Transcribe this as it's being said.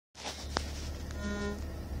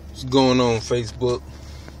What's going on, Facebook,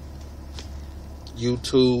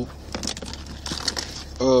 YouTube?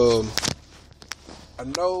 I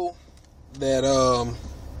know that a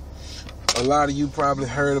lot of you probably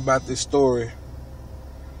heard about this story,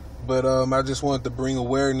 but I just wanted to bring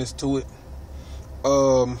awareness to it.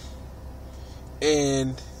 I'm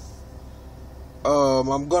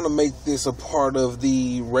gonna make this a part of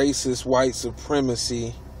the racist white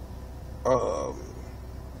supremacy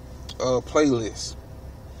playlist,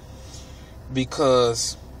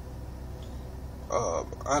 because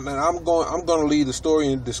I'm gonna leave the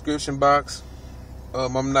story in the description box.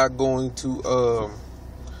 I'm not going to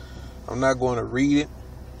read it,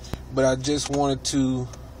 but I just wanted to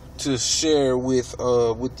share with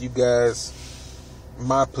you guys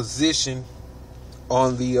my position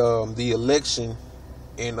on the election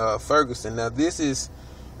in Ferguson. Now, this is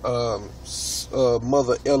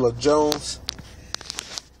Mother Ella Jones,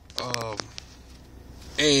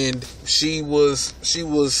 and she was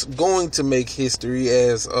going to make history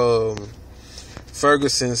as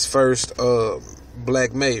Ferguson's first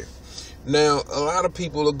black mayor. Now, a lot of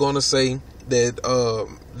people are going to say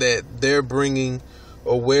that they're bringing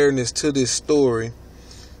awareness to this story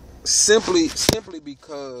simply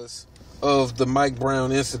because of the Mike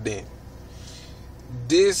Brown incident.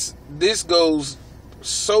 This goes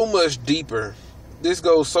so much deeper. This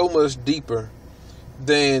goes so much deeper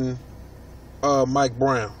than Mike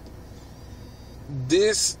Brown.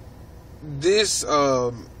 This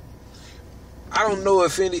I don't know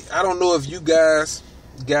if you guys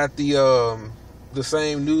got the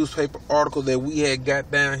same newspaper article that we had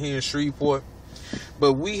got down here in Shreveport,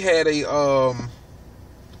 but we had a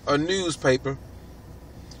newspaper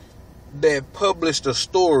that published a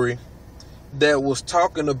story that was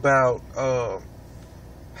talking about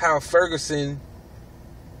how Ferguson,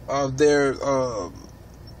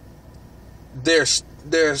 their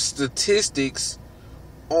statistics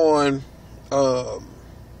on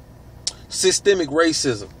systemic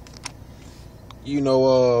racism,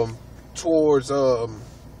 towards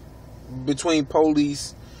between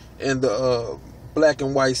police and the black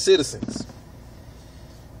and white citizens.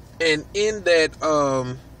 And in that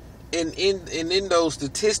in those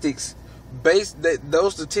statistics,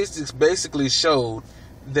 those statistics basically showed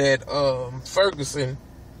that Ferguson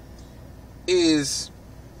is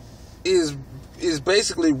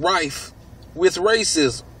basically rife with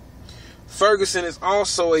racism. Ferguson is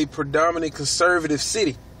also a predominant conservative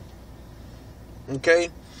city. Okay?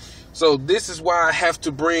 So this is why I have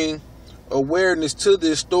to bring awareness to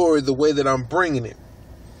this story the way that I'm bringing it.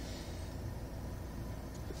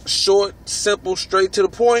 Short, simple, straight to the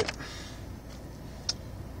point.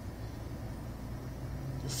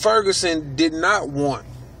 Ferguson did not want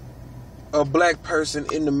a black person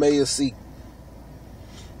in the mayor's seat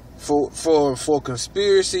for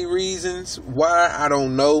conspiracy reasons. Why, I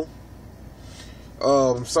don't know.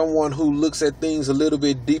 Someone who looks at things a little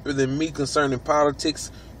bit deeper than me concerning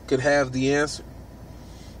politics could have the answer.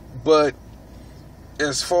 But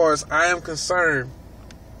as far as I am concerned,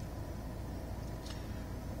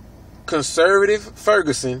 conservative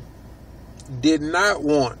Ferguson did not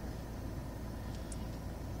want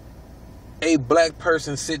a black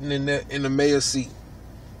person sitting in the mayor's seat.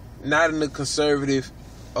 Not in a conservative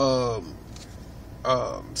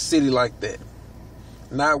city like that.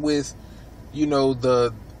 Not with,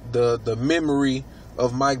 the memory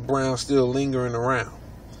of Mike Brown still lingering around.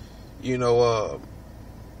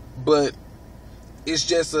 But it's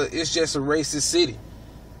just a racist city.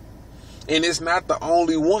 And it's not the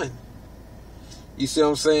only one. You see what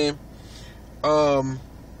I'm saying?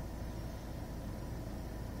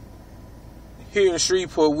 Here in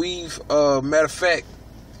Shreveport, we've matter of fact,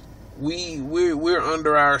 we're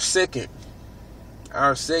under our second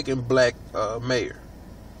black mayor.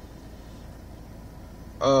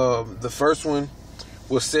 The first one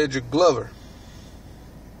was Cedric Glover,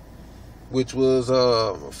 which was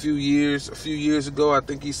a few years ago. I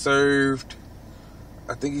think he served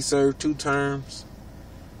 2 terms.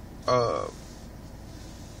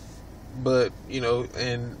 But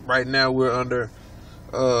and right now we're under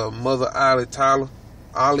Mother Ollie Tyler,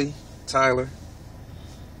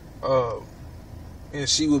 and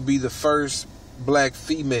she would be the first black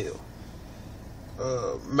female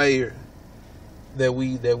mayor that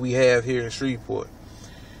we have here in Shreveport.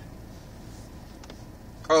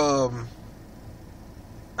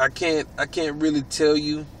 I can't really tell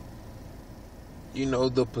you,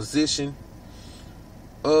 the position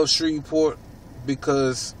of Shreveport,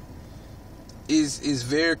 because it's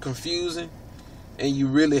very confusing, and you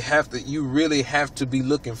really have to be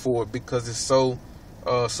looking for it, because it's so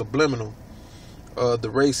subliminal, the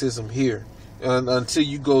racism here. until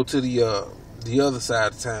you go to the other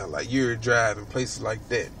side of town, like Uri Drive and places like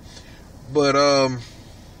that. But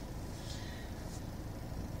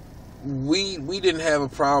we didn't have a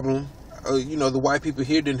problem. The white people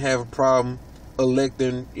here didn't have a problem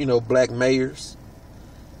electing, black mayors.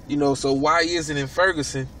 So why is it in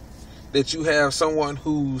Ferguson that you have someone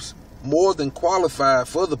who's more than qualified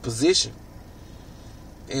for the position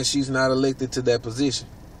and she's not elected to that position?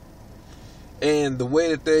 And the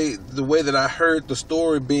way that I heard the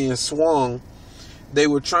story being swung, they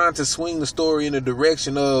were trying to swing the story in the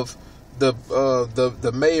direction of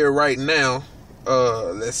the mayor right now.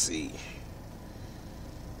 Let's see,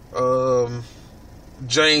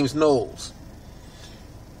 James Knowles.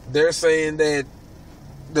 They're saying that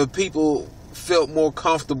the people felt more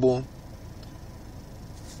comfortable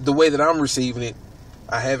the way that I'm receiving it.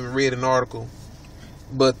 I haven't read an article,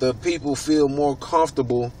 but the people feel more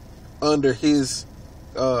comfortable under his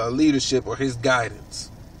leadership or his guidance,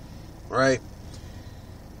 right?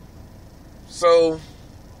 So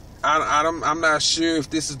I'm not sure if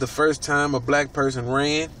this is the first time a black person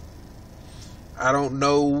ran. I don't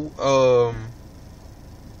know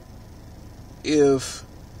if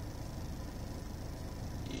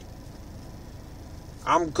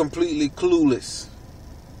I'm completely clueless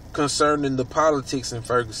concerning the politics in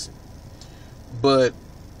Ferguson. But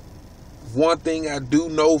one thing I do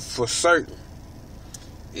know for certain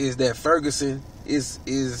is that Ferguson is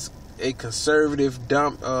a conservative,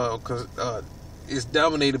 is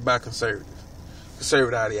dominated by conservative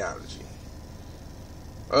ideology.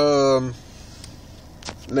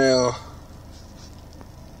 Now,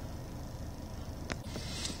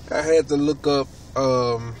 I had to look up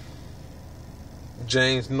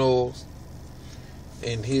James Knowles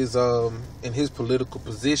and his political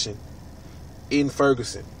position in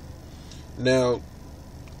Ferguson. Now,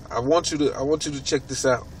 I want you to check this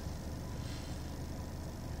out.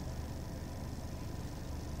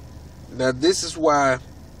 Now, this is why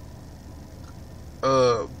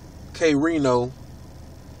K. Reno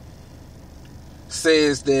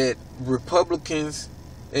says that Republicans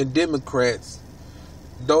and Democrats,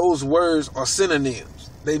 those words are synonyms.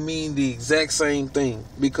 They mean the exact same thing,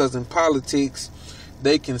 because in politics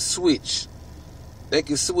they can switch.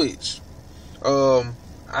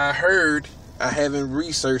 I heard, I haven't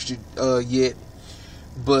researched it yet,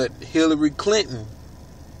 but Hillary Clinton,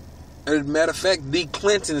 as a matter of fact, the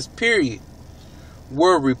Clintons, period,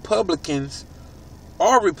 are Republicans,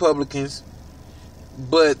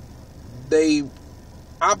 but they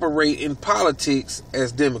operate in politics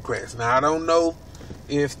as Democrats. Now, I don't know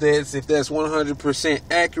if that's 100%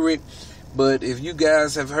 accurate, but if you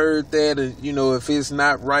guys have heard that, and if it's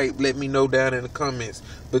not right, let me know down in the comments.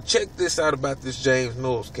 But check this out about this James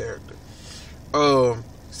Knowles character.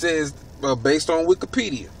 Says, based on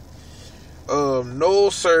Wikipedia,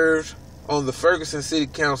 Knowles served on the Ferguson City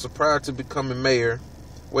Council prior to becoming mayor.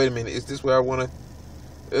 Wait a minute, is this where I want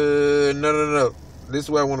to? No. This is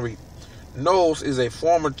where I want to read. Knowles is a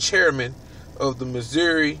former chairman of the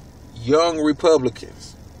Missouri Young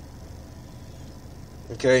Republicans.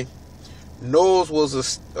 Okay. Knowles was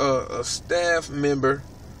a staff member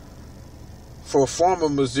for former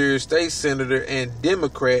Missouri State Senator and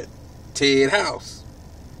Democrat Ted House.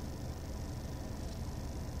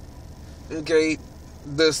 Okay,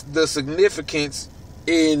 the significance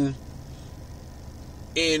in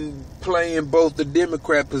playing both the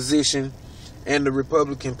Democrat position and the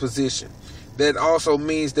Republican position. That also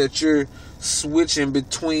means that you're switching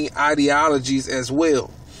between ideologies as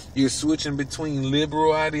well. You're switching between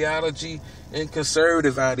liberal ideology and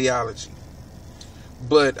conservative ideology.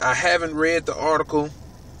 But I haven't read the article.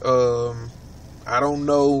 I don't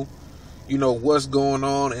know, what's going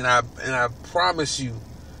on, and I promise you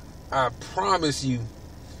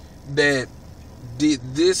that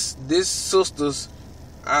this sister's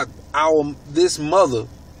this mother,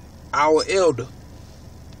 our elder,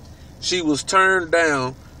 she was turned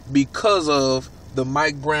down because of the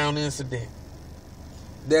Mike Brown incident.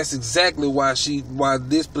 That's exactly why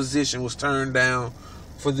this position was turned down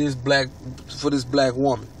for this black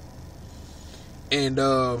woman. And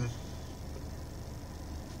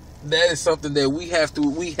that is something that we have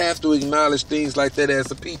to acknowledge, things like that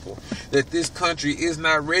as a people, that this country is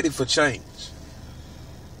not ready for change.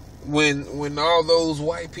 When all those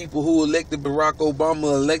white people who elected Barack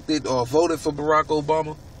Obama elected or voted for Barack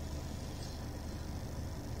Obama,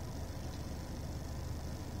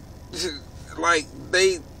 like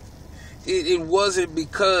it wasn't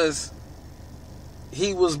because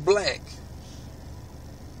he was black.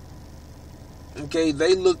 Okay,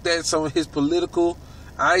 they looked at some of his political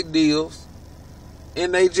ideals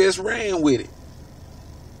and they just ran with it.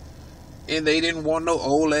 and they didn't want no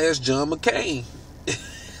old ass John McCain.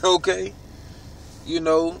 Okay, you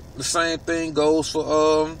know, the same thing goes for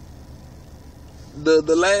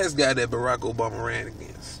the last guy that Barack Obama ran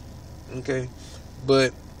against. Okay,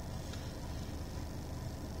 but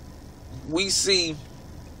we see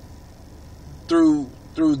through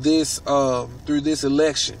this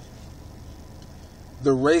election,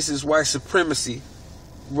 the racist white supremacy,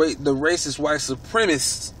 the racist white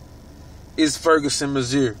supremacist is Ferguson,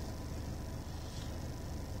 Missouri.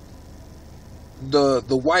 The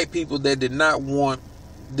white people that did not want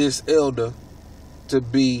this elder to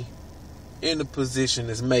be in the position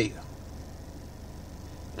as mayor.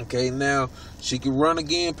 Okay, now she can run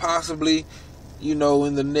again, possibly. You know,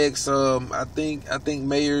 in the next, I think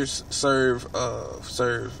mayors serve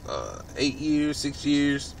 8 years, 6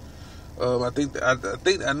 years.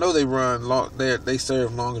 I know they run long. They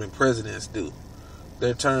serve longer than presidents do.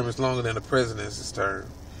 Their term is longer than the president's term.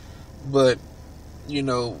 But you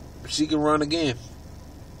know, she can run again,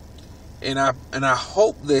 and I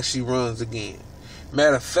hope that she runs again.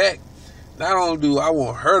 Matter of fact, not only do I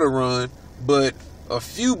want her to run, but a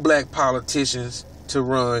few black politicians to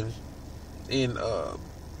run in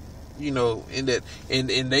you know, in that, and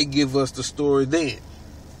they give us the story then.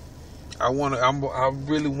 I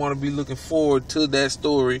really want to be looking forward to that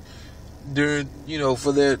story during, you know,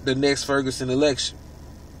 for the next Ferguson election,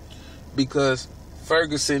 because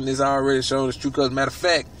Ferguson is already showing its true colors. Matter of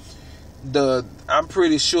fact, I'm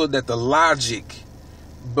pretty sure that the logic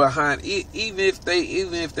behind it, even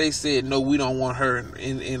if they said no, we don't want her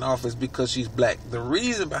in office because she's black, the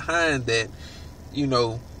reason behind that, you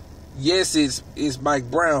know, yes, it's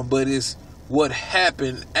Mike Brown, but it's what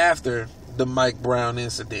happened after the Mike Brown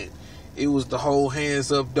incident. It was the whole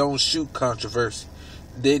hands up, don't shoot controversy.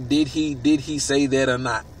 Did he say that or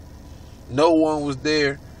not? No one was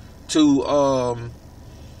there to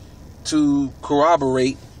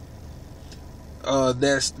corroborate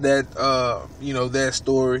that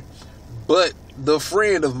story. But the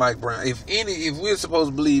friend of Mike Brown, if we're supposed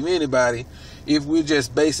to believe anybody, if we're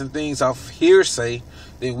just basing things off of hearsay,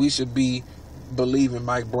 then we should be believing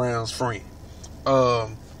Mike Brown's friend.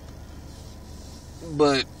 But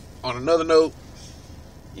on another note,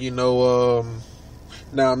 you know,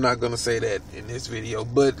 now I'm not gonna say that in this video,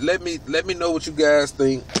 but let me know what you guys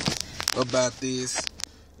think about this.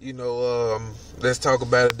 You know, let's talk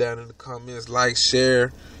about it down in the comments. Like,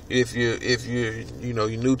 share. If you're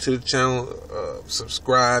new to the channel,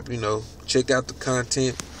 subscribe. You know, check out the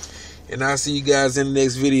content, and I'll see you guys in the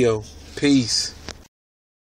next video. Peace.